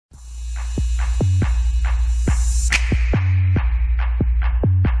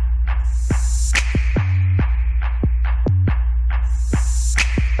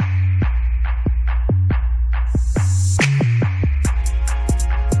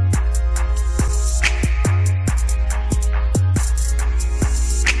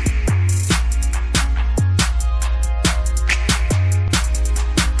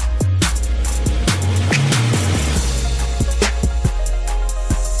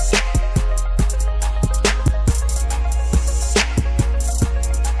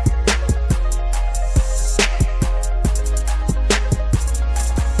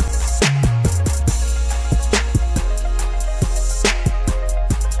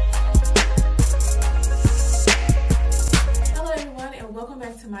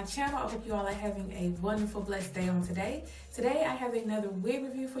my channel. I hope you all are having a wonderful, blessed day on today. Today I have another wig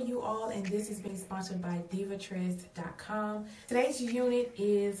review for you all, and this is being sponsored by DivaTress.com. Today's unit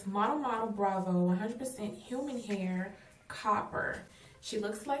is Model Bravo 100% human hair copper. She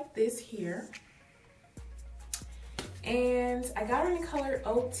looks like this here. And I got her in the color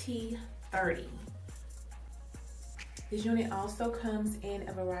OT30. This unit also comes in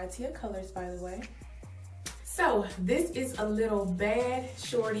a variety of colors, by the way. So this is a little bad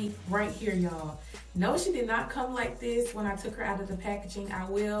shorty right here, y'all. No, she did not come like this when I took her out of the packaging. I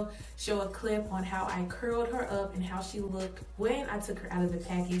will show a clip on how I curled her up and how she looked when I took her out of the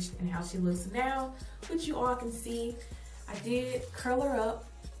package and how she looks now, which you all can see. I did curl her up.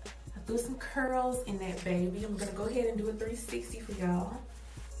 I threw some curls in that baby. I'm gonna go ahead and do a 360 for y'all.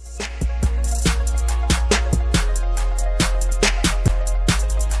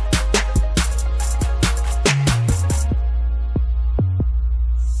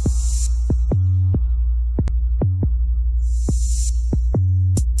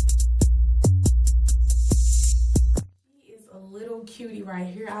 Cutie right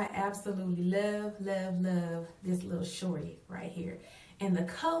here. I absolutely love this little shorty right here, and the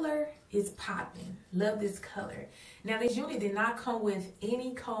color is popping. Love this color. Now this unit did not come with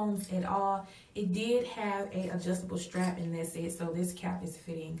any combs at all. It did have a adjustable strap, and that's it. So this cap is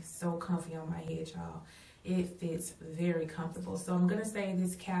fitting so comfy on my head, y'all. It fits very comfortable. So I'm gonna say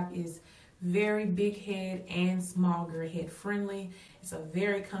this cap is very big head and small girl head friendly. It's a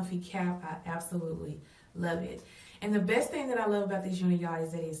very comfy cap. I absolutely love it. And the best thing that I love about this unit, y'all,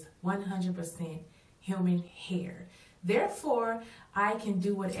 is that it's 100% human hair. Therefore, I can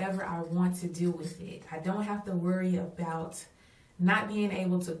do whatever I want to do with it. I don't have to worry about not being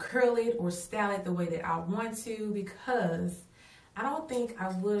able to curl it or style it the way that I want to, because I don't think I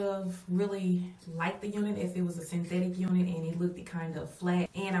would have really liked the unit if it was a synthetic unit and it looked kind of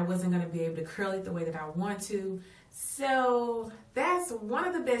flat and I wasn't going to be able to curl it the way that I want to. So that's one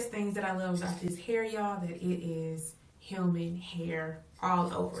of the best things that I love about this hair, y'all, that it is human hair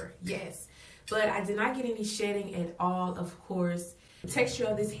all over. Yes, but I did not get any shedding at all, of course. The texture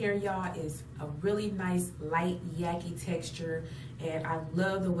of this hair, y'all, is a really nice light yaki texture, and I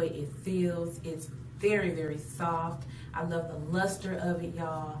love the way it feels. It's very soft. I love the luster of it,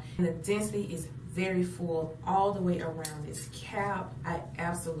 y'all, and the density is very full all the way around this cap. I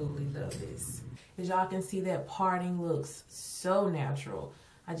absolutely love this. As y'all can see, that parting looks so natural.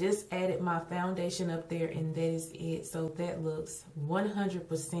 I just added my foundation up there and that is it. So that looks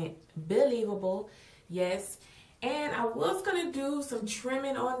 100% believable. Yes. And I was going to do some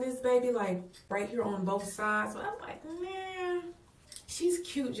trimming on this baby, like right here on both sides. But I was like, nah, she's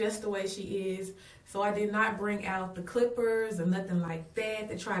cute just the way she is. So I did not bring out the clippers or nothing like that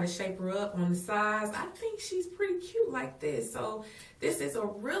to try to shape her up on the sides. I think she's pretty cute like this. So this is a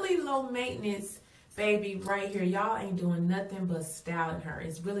really low maintenance baby right here. Y'all ain't doing nothing but styling her.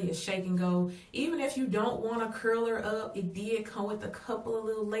 It's really a shake and go. Even if you don't want to curl her up, it did come with a couple of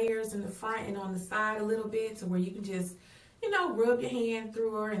little layers in the front and on the side a little bit, to where you can just, you know, rub your hand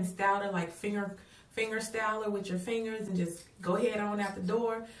through her and style her like finger styler with your fingers and just go ahead on out the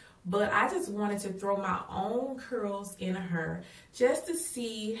door. But I just wanted to throw my own curls in her just to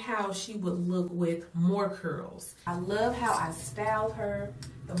see how she would look with more curls. I love how I styled her.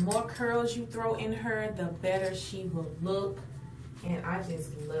 The more curls you throw in her, the better she will look. And I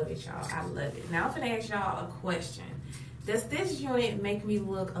just love it, y'all. I love it. Now I'm gonna ask y'all a question. Does this unit make me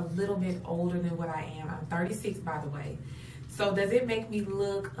look a little bit older than what I am? I'm 36, by the way. So does it make me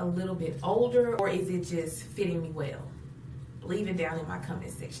look a little bit older, or is it just fitting me well? Leave it down in my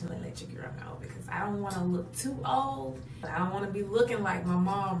comment section and let your girl know, because I don't want to look too old, but I don't want to be looking like my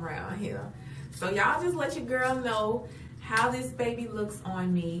mom around here. So y'all just let your girl know how this baby looks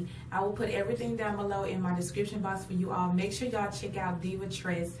on me. I will put everything down below in my description box for you all. Make sure y'all check out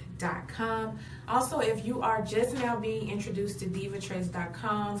DivaTress.com. Also, if you are just now being introduced to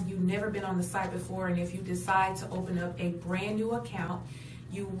DivaTress.com, you've never been on the site before, and if you decide to open up a brand new account,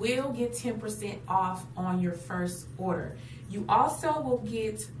 you will get 10% off on your first order. You also will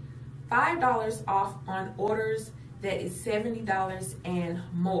get $5 off on orders that is $70 and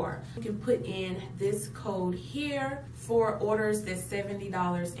more. You can put in this code here for orders that's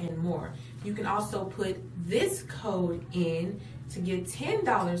 $70 and more. You can also put this code in to get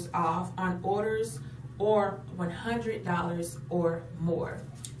 $10 off on orders or $100 or more.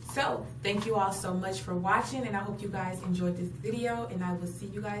 So thank you all so much for watching, and I hope you guys enjoyed this video, and I will see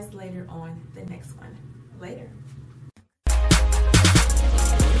you guys later on the next one. Later.